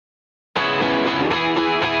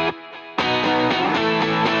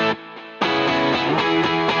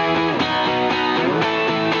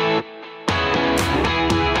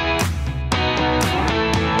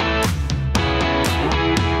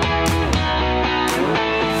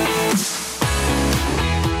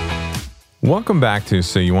Welcome back to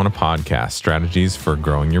So You Want a Podcast, strategies for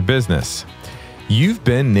growing your business. You've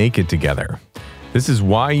been naked together. This is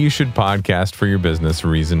why you should podcast for your business,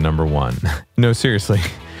 reason number one. No, seriously,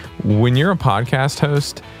 when you're a podcast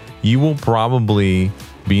host, you will probably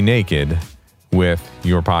be naked with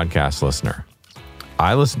your podcast listener.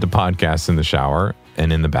 I listen to podcasts in the shower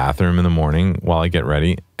and in the bathroom in the morning while I get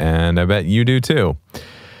ready, and I bet you do too.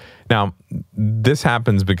 Now, this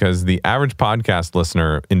happens because the average podcast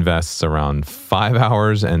listener invests around 5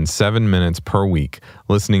 hours and 7 minutes per week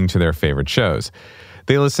listening to their favorite shows.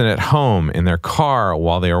 They listen at home, in their car,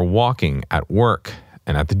 while they are walking, at work,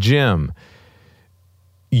 and at the gym.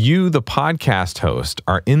 You, the podcast host,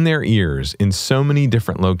 are in their ears in so many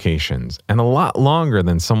different locations and a lot longer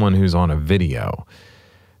than someone who's on a video.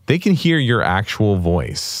 They can hear your actual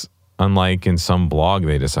voice, unlike in some blog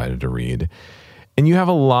they decided to read. And you have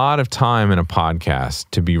a lot of time in a podcast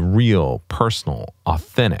to be real, personal,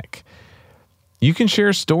 authentic. You can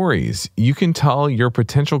share stories. You can tell your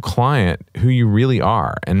potential client who you really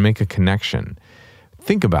are and make a connection.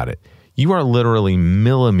 Think about it. You are literally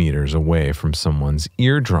millimeters away from someone's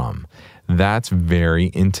eardrum. That's very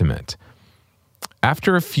intimate.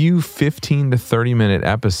 After a few 15 to 30-minute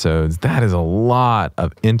episodes, that is a lot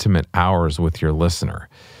of intimate hours with your listener.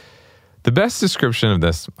 The best description of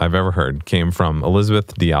this I've ever heard came from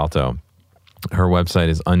Elizabeth DiAlto. Her website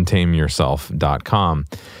is untameyourself.com.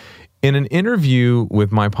 In an interview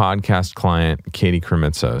with my podcast client, Katie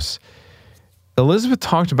Krimitsos, Elizabeth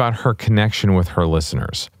talked about her connection with her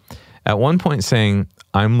listeners. At one point saying,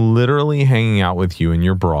 "I'm literally hanging out with you in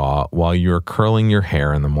your bra while you're curling your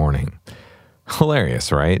hair in the morning."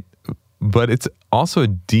 Hilarious, right? But it's also a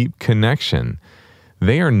deep connection.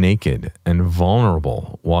 They are naked and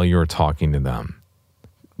vulnerable while you're talking to them,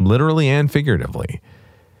 literally and figuratively.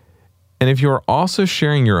 And if you're also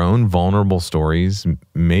sharing your own vulnerable stories,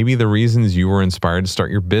 maybe the reasons you were inspired to start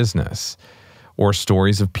your business, or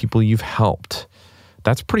stories of people you've helped,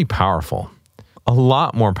 that's pretty powerful. A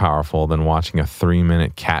lot more powerful than watching a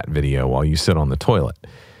 3-minute cat video while you sit on the toilet.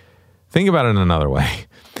 Think about it another way.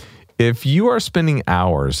 If you are spending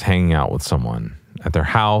hours hanging out with someone, at their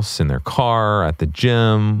house, in their car, at the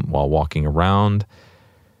gym, while walking around,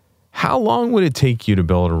 how long would it take you to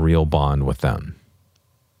build a real bond with them?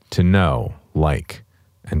 To know, like,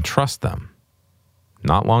 and trust them?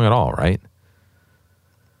 Not long at all, right?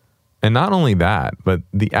 And not only that, but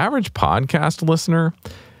the average podcast listener,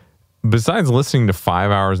 besides listening to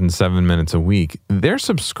 5 hours and 7 minutes a week, they're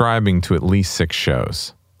subscribing to at least 6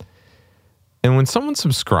 shows. And when someone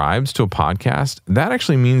subscribes to a podcast, that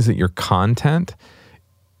actually means that your content,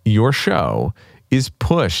 your show, is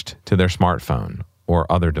pushed to their smartphone or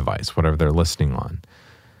other device, whatever they're listening on.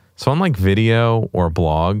 So unlike video or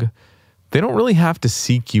blog, they don't really have to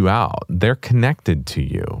seek you out. They're connected to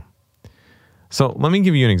you. So let me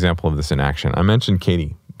give you an example of this in action. I mentioned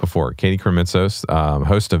Katie before. Katie Krimitsos,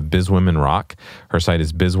 host of Biz Women Rock. Her site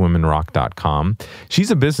is bizwomenrock.com.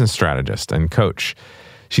 She's a business strategist and coach.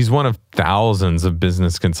 She's one of thousands of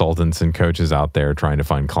business consultants and coaches out there trying to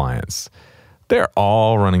find clients. They're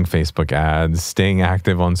all running Facebook ads, staying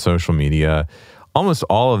active on social media. Almost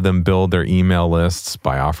all of them build their email lists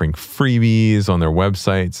by offering freebies on their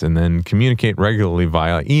websites and then communicate regularly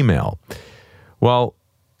via email. Well,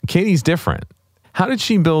 Katie's different. How did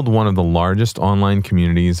she build one of the largest online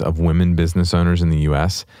communities of women business owners in the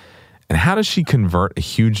U.S.? And how does she convert a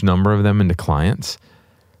huge number of them into clients?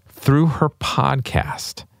 Through her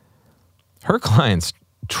podcast. Her clients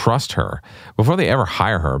trust her before they ever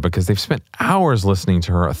hire her because they've spent hours listening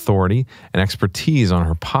to her authority and expertise on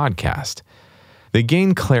her podcast. They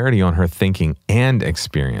gain clarity on her thinking and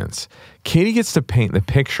experience. Katie gets to paint the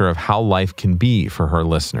picture of how life can be for her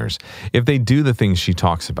listeners if they do the things she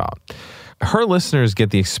talks about. Her listeners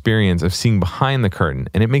get the experience of seeing behind the curtain,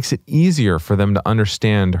 and it makes it easier for them to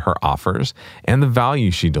understand her offers and the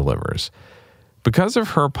value she delivers. Because of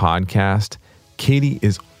her podcast, Katie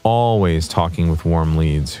is always talking with warm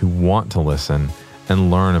leads who want to listen and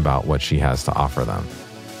learn about what she has to offer them.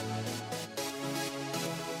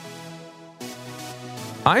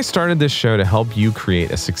 I started this show to help you create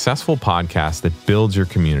a successful podcast that builds your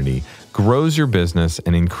community, grows your business,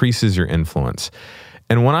 and increases your influence.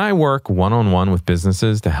 And when I work one-on-one with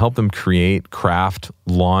businesses to help them create, craft,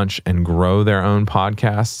 launch, and grow their own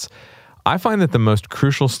podcasts, I find that the most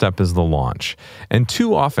crucial step is the launch. And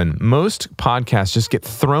too often, most podcasts just get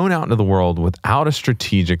thrown out into the world without a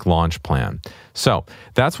strategic launch plan. So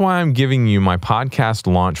that's why I'm giving you my podcast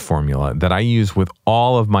launch formula that I use with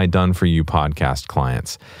all of my Done For You podcast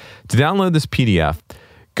clients. To download this PDF,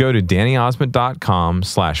 go to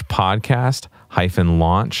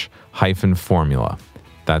dannyosmond.com/podcast-launch-formula.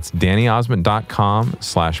 That's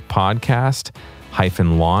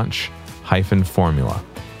dannyosmond.com/podcast-launch-formula.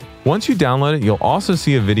 Once you download it, you'll also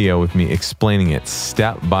see a video with me explaining it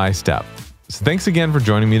step by step. So thanks again for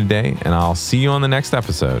joining me today, and I'll see you on the next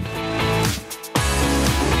episode.